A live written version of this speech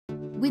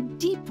With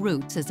deep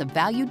roots as a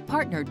valued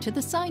partner to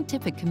the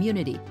scientific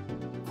community,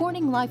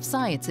 Corning Life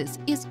Sciences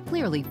is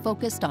clearly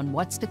focused on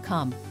what's to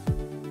come.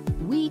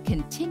 We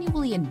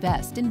continually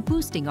invest in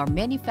boosting our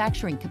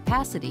manufacturing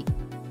capacity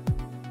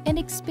and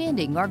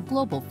expanding our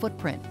global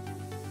footprint.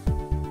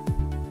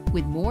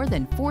 With more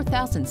than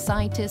 4,000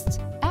 scientists,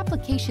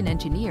 application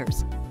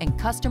engineers, and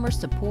customer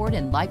support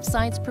and life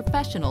science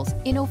professionals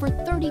in over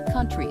 30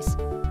 countries,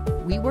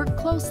 we work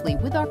closely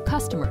with our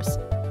customers,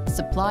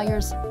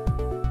 suppliers,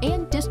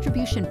 and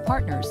distribution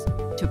partners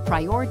to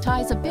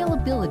prioritize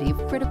availability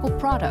of critical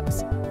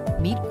products,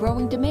 meet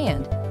growing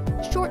demand,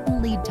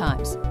 shorten lead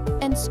times,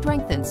 and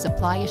strengthen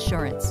supply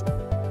assurance,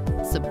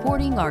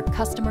 supporting our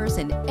customers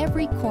in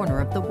every corner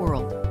of the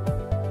world.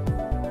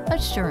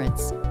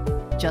 Assurance,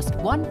 just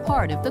one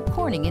part of the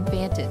Corning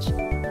advantage.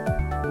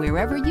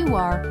 Wherever you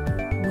are,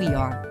 we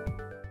are.